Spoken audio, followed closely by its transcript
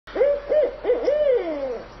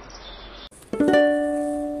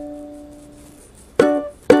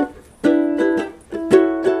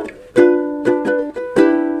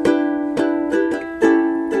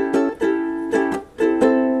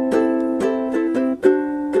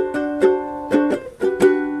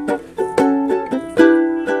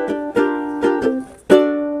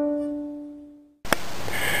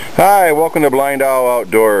Hi, welcome to Blind Owl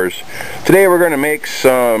Outdoors. Today we're going to make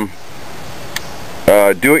some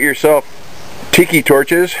do-it-yourself tiki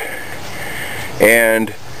torches,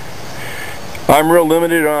 and I'm real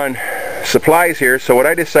limited on supplies here, so what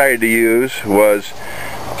I decided to use was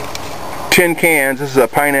tin cans. This is a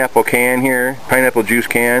pineapple can here, pineapple juice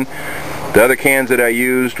can. The other cans that I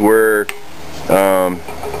used were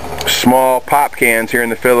small pop cans here in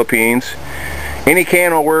the Philippines. Any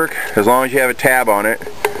can will work as long as you have a tab on it,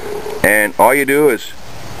 and all you do is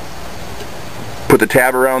put the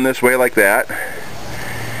tab around this way like that,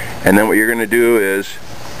 and then what you're going to do is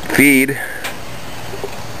feed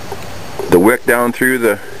the wick down through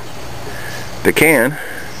the can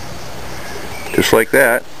just like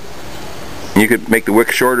that. You could make the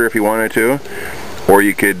wick shorter if you wanted to, or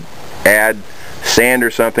you could add sand or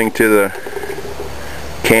something to the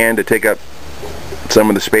can to take up some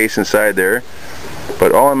of the space inside there.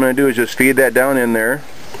 But all I'm going to do is just feed that down in there.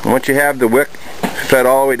 And once you have the wick fed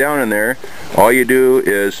all the way down in there, all you do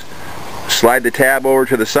is slide the tab over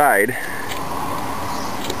to the side,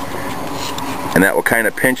 and that will kind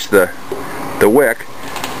of pinch the wick.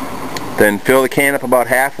 Then fill the can up about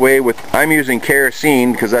halfway with, I'm using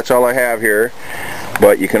kerosene because that's all I have here,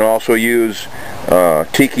 but you can also use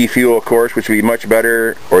Tiki fuel, of course, which would be much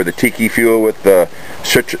better, or the Tiki fuel with the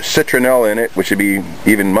citronella in it, which would be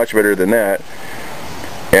even much better than that.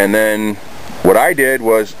 And then what I did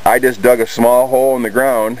was I just dug a small hole in the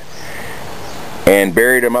ground and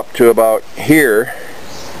buried them up to about here,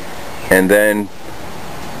 and then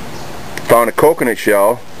found a coconut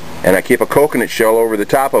shell, and I keep a coconut shell over the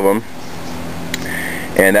top of them,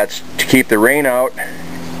 and that's to keep the rain out,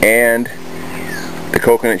 and the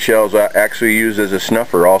coconut shells are actually used as a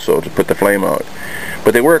snuffer also to put the flame out.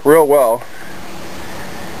 But they work real well,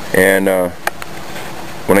 and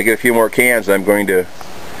when I get a few more cans, I'm going to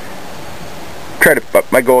try to,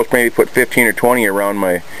 my goal is maybe put 15 or 20 around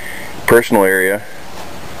my personal area,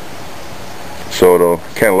 so it'll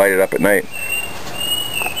kind of light it up at night.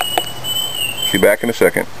 Be back in a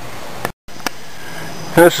second.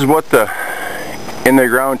 This is what the in the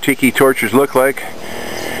ground tiki torches look like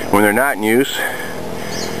when they're not in use.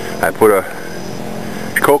 I put a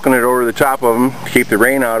coconut over the top of them to keep the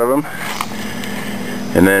rain out of them,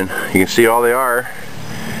 and then you can see all they are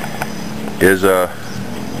is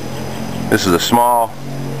this is a small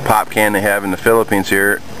pop can they have in the Philippines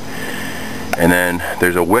here, and then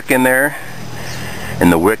there's a wick in there, and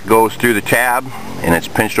the wick goes through the tab and it's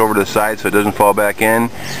pinched over to the side so it doesn't fall back in.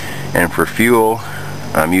 And for fuel,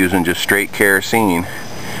 I'm using just straight kerosene,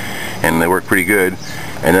 and they work pretty good.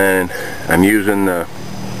 And then I'm using the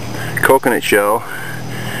coconut shell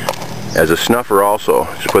as a snuffer also.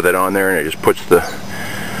 Just put that on there and it just puts the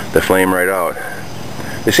flame right out.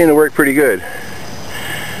 They seem to work pretty good.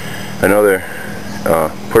 I know they're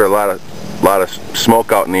put a lot of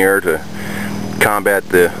smoke out in the air to combat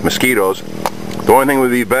the mosquitoes. The only thing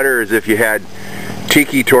would be better is if you had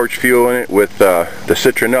tiki torch fuel in it with the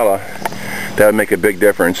citronella. That would make a big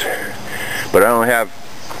difference. But I only have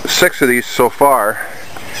 6 of these so far,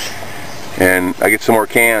 and I get some more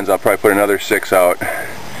cans. I'll probably put another 6 out.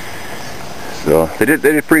 So they did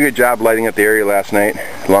a pretty good job lighting up the area last night,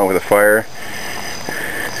 along with the fire.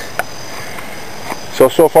 So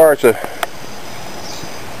far it's a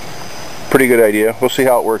pretty good idea. We'll see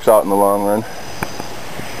how it works out in the long run.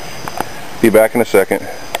 Be back in a second.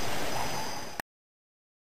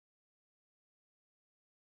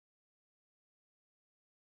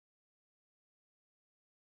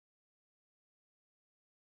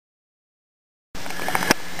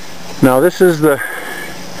 Now this is the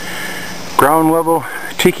ground level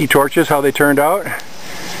tiki torches, how they turned out.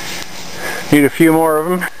 Need a few more of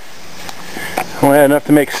them. Only had enough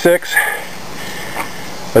to make 6,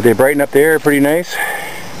 but they brighten up the air pretty nice.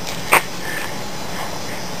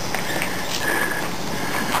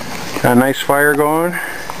 Got a nice fire going.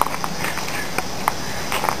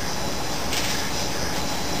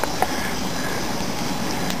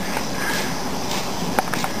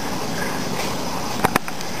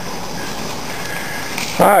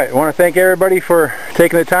 Alright, I want to thank everybody for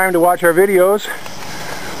taking the time to watch our videos.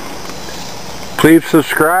 Please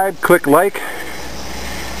subscribe, click like,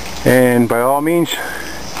 and by all means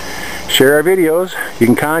share our videos. You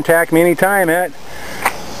can contact me anytime at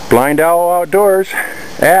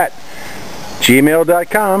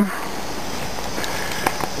blindowloutdoors@gmail.com.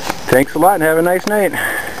 Thanks a lot and have a nice night.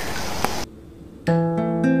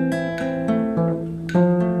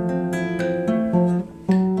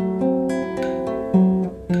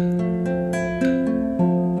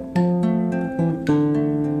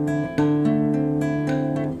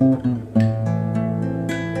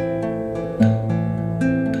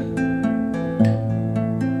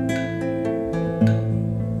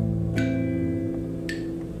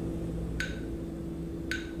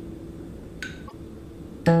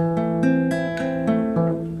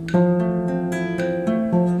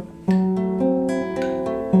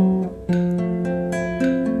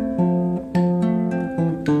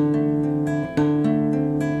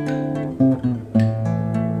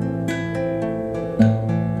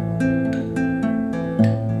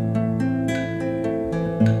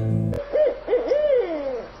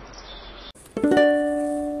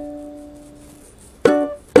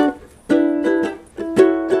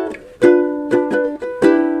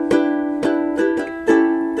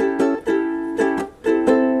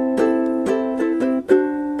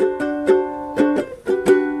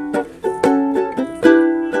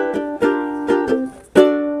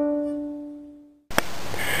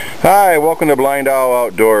 Hi, welcome to Blind Owl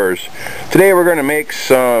Outdoors. Today we're going to make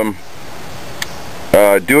some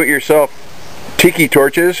do-it-yourself tiki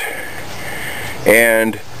torches,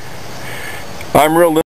 and I'm real